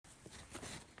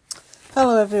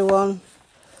Hello everyone,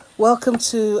 welcome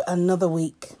to another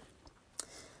week.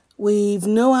 We've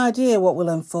no idea what will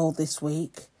unfold this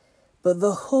week, but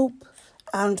the hope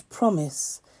and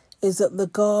promise is that the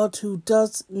God who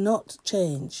does not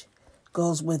change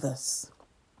goes with us.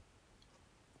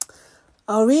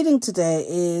 Our reading today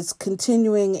is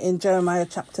continuing in Jeremiah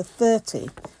chapter 30,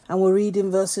 and we're reading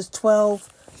verses 12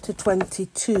 to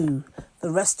 22,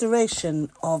 the restoration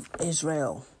of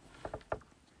Israel.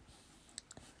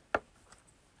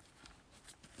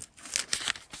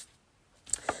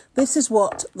 This is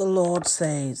what the Lord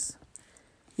says.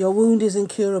 Your wound is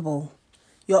incurable,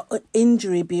 your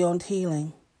injury beyond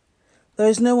healing. There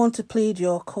is no one to plead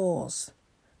your cause,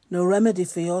 no remedy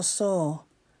for your sore,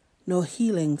 no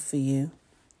healing for you.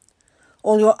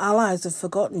 All your allies have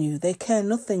forgotten you, they care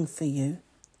nothing for you.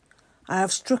 I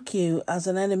have struck you as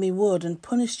an enemy would and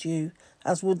punished you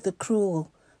as would the cruel,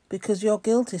 because your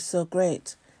guilt is so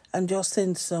great and your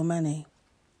sins so many.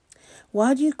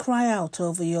 Why do you cry out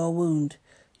over your wound,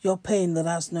 your pain that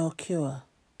has no cure?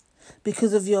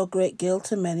 Because of your great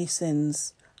guilt and many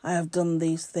sins, I have done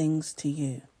these things to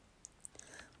you.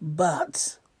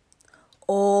 But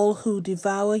all who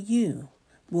devour you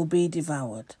will be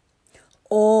devoured.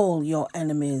 All your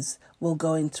enemies will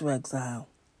go into exile.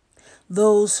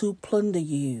 Those who plunder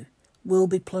you will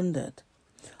be plundered.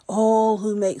 All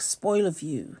who make spoil of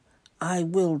you, I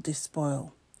will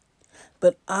despoil.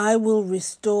 But I will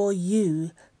restore you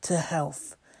to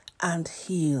health and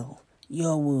heal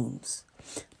your wounds,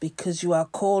 because you are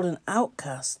called an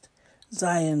outcast,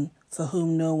 Zion, for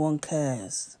whom no one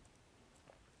cares.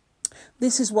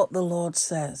 This is what the Lord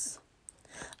says.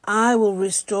 I will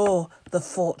restore the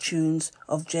fortunes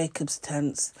of Jacob's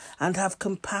tents and have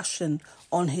compassion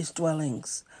on his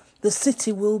dwellings. The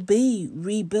city will be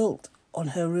rebuilt on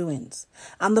her ruins,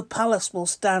 and the palace will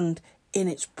stand in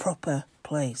its proper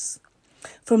place.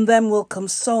 From them will come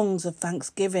songs of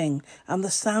thanksgiving and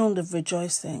the sound of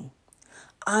rejoicing.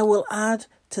 I will add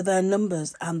to their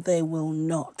numbers, and they will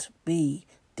not be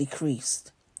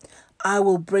decreased. I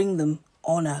will bring them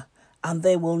honour, and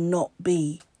they will not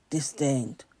be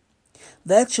disdained.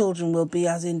 Their children will be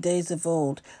as in days of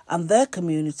old, and their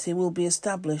community will be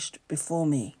established before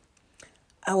me.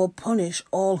 I will punish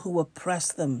all who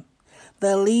oppress them.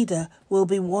 Their leader will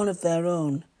be one of their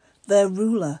own. Their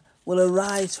ruler will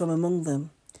arise from among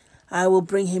them. I will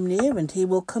bring him near, and he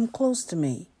will come close to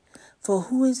me. For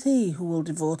who is he who will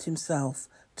devote himself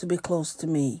to be close to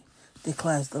me,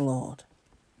 declares the Lord.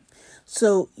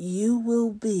 So you will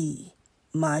be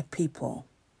my people,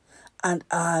 and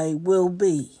I will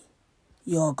be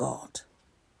your God.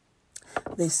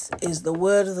 This is the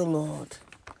word of the Lord.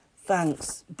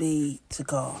 Thanks be to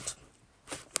God.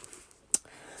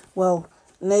 Well,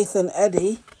 Nathan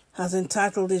Eddy has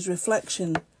entitled his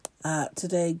reflection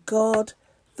today, God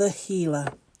the Healer.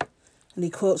 And he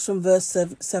quotes from verse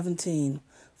 17,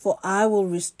 For I will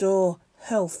restore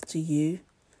health to you,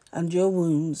 and your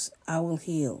wounds I will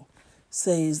heal,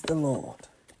 says the Lord.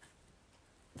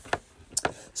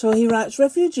 So he writes,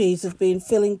 refugees have been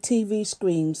filling TV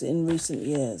screens in recent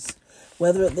years,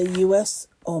 whether at the US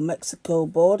or Mexico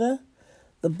border,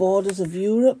 the borders of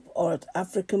Europe, or at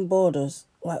African borders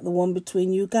like the one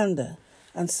between Uganda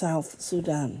and South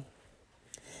Sudan.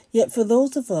 Yet for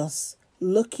those of us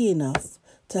lucky enough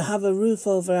to have a roof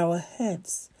over our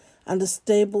heads and a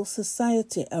stable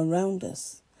society around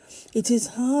us, it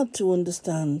is hard to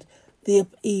understand the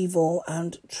upheaval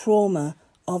and trauma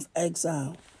of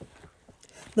exile.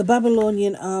 The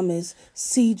Babylonian armies,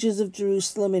 sieges of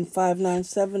Jerusalem in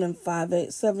 597 and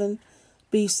 587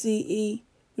 BCE,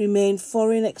 remain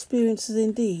foreign experiences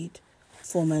indeed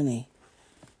for many.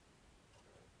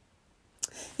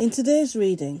 In today's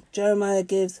reading, Jeremiah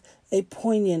gives a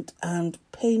poignant and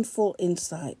painful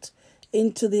insight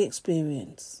into the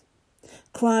experience.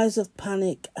 Cries of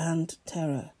panic and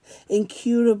terror,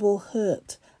 incurable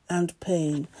hurt and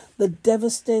pain, the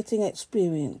devastating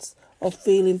experience of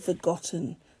feeling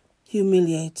forgotten,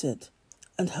 humiliated,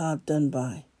 and hard done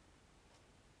by.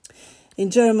 In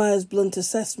Jeremiah's blunt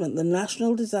assessment, the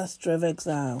national disaster of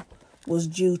exile was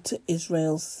due to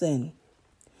Israel's sin.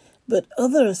 But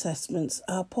other assessments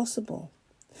are possible.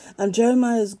 And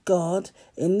Jeremiah's God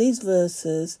in these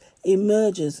verses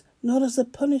emerges not as a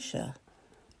punisher,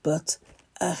 but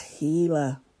a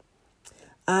healer.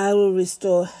 I will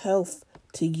restore health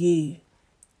to you.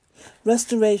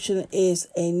 Restoration is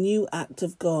a new act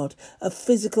of God, a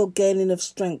physical gaining of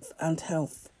strength and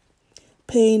health.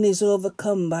 Pain is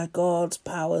overcome by God's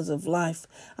powers of life,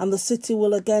 and the city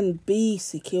will again be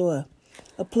secure,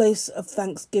 a place of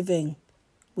thanksgiving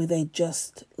with a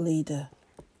just leader.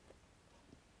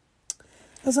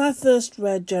 As I first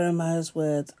read Jeremiah's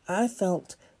words, I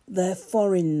felt their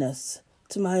foreignness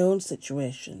to my own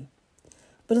situation.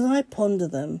 But as I ponder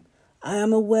them, I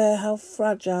am aware how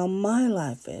fragile my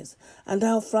life is and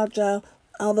how fragile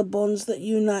are the bonds that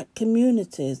unite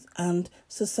communities and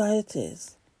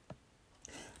societies.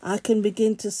 I can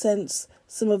begin to sense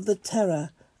some of the terror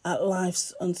at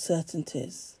life's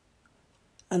uncertainties,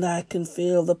 and I can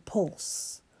feel the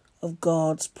pulse of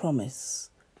God's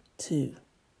promise too.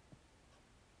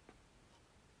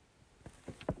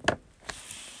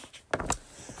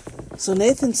 So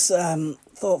Nathan's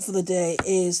thought for the day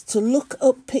is to look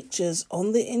up pictures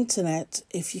on the internet,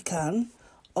 if you can,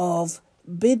 of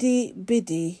Bidi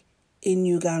Bidi in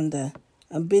Uganda.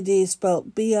 And Bidi is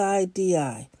spelled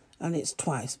B-I-D-I, and it's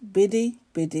twice. Bidi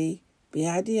Bidi,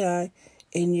 B-I-D-I,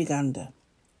 in Uganda,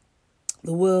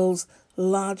 the world's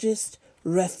largest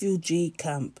refugee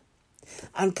camp.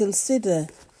 And consider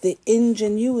the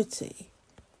ingenuity,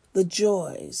 the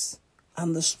joys,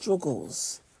 and the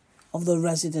struggles of the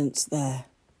residents there.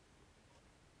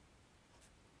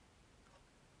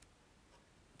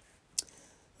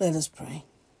 Let us pray.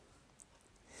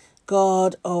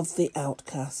 God of the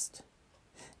outcast,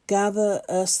 gather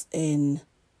us in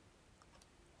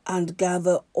and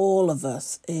gather all of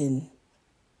us in,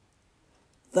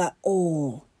 that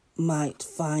all might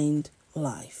find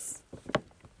life.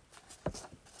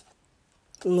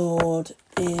 Lord,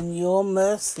 in your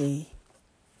mercy,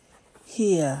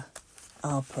 hear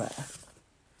our prayer.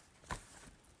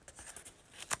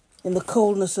 In the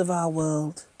coldness of our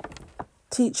world,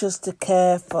 teach us to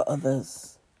care for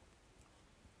others.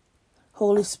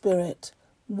 Holy Spirit,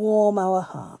 warm our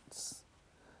hearts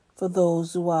for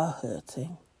those who are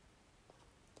hurting,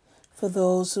 for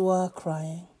those who are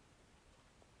crying,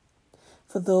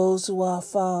 for those who are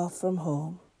far from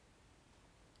home,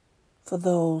 for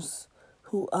those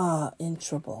who are in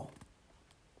trouble.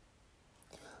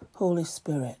 Holy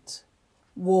Spirit,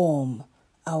 warm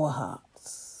our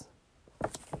hearts.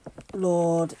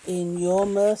 Lord, in your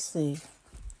mercy,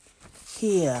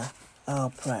 hear our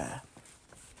prayer.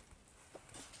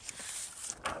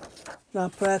 In our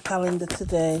prayer calendar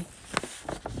today,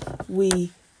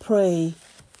 we pray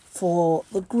for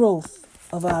the growth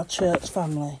of our church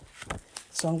family.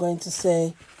 So I'm going to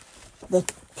say the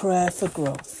prayer for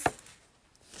growth.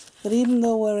 That even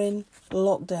though we're in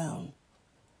lockdown,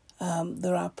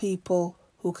 there are people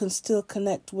who can still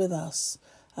connect with us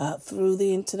through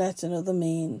the internet and other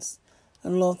means,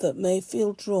 and Lord, that may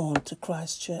feel drawn to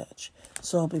Christ Church,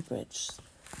 Sorby Bridge.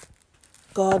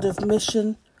 God of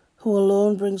mission, who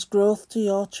alone brings growth to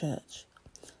your church,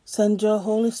 send your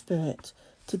Holy Spirit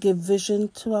to give vision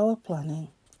to our planning,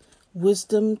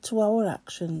 wisdom to our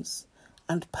actions,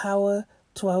 and power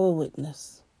to our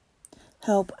witness.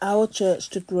 Help our church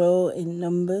to grow in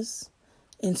numbers,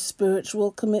 in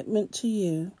spiritual commitment to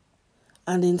you,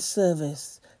 and in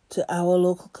service to our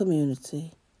local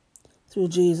community. Through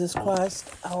Jesus Christ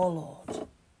our Lord.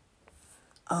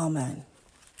 Amen.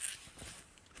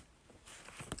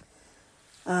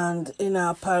 And in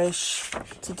our parish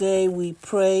today we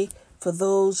pray for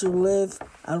those who live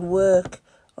and work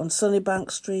on Sunnybank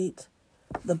Street,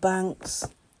 the Banks,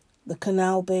 the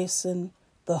Canal Basin,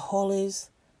 the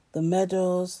Hollies, the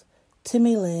Meadows,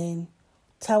 Timmy Lane,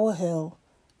 Tower Hill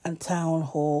and Town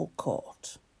Hall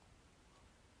Court.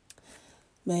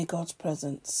 May God's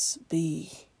presence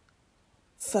be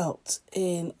felt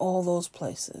in all those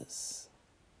places,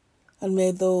 and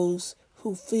may those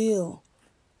who feel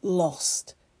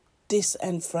lost,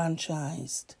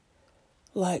 disenfranchised,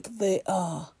 like they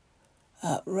are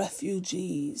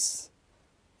refugees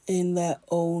in their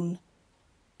own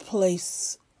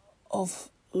place of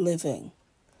living,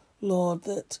 Lord,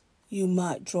 that you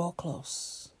might draw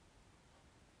close.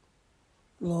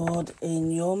 Lord,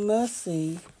 in your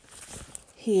mercy,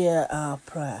 hear our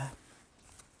prayer.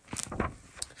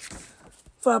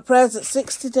 For our prayers at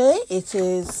 6 today, it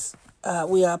is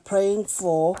we are praying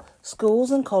for schools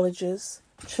and colleges,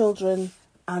 children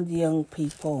and young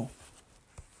people.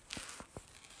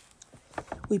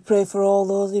 We pray for all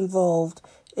those involved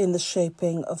in the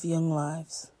shaping of young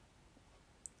lives.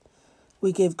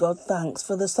 We give God thanks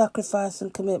for the sacrifice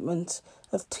and commitment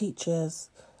of teachers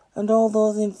and all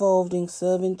those involved in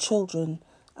serving children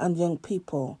and young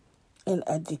people in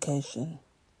education.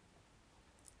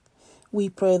 We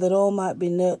pray that all might be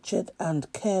nurtured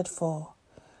and cared for,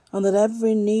 and that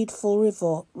every needful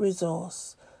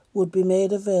resource would be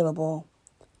made available,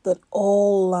 that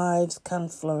all lives can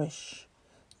flourish,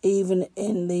 even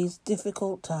in these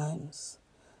difficult times,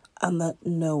 and that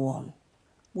no one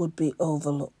would be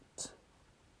overlooked.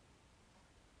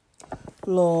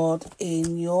 Lord,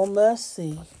 in your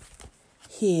mercy,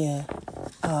 hear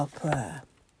our prayer.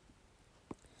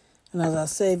 And as our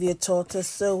Saviour taught us,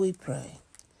 so we pray.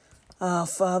 Our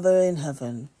Father in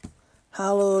heaven,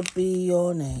 hallowed be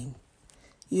your name.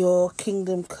 Your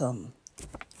kingdom come,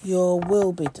 your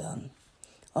will be done,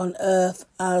 on earth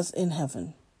as in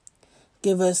heaven.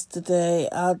 Give us today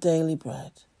our daily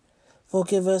bread.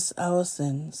 Forgive us our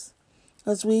sins,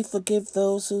 as we forgive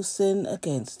those who sin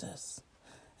against us.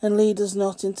 And lead us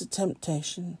not into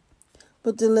temptation,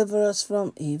 but deliver us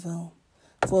from evil.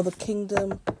 For the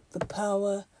kingdom, the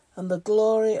power, and the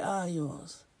glory are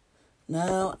yours,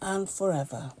 now and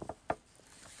forever.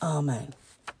 Amen.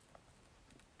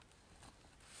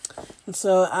 And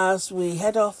so as we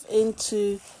head off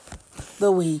into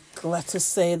the week, let us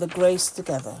say the grace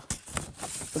together.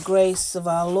 The grace of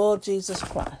our Lord Jesus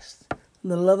Christ,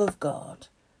 and the love of God,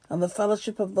 and the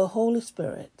fellowship of the Holy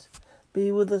Spirit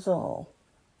be with us all,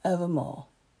 evermore.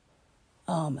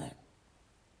 Amen.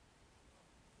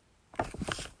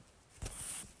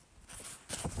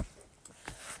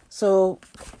 So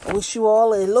I wish you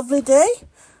all a lovely day,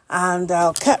 and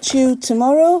I'll catch you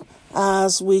tomorrow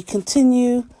as we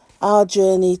continue our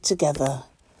journey together.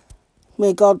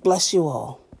 May God bless you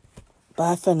all.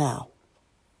 Bye for now.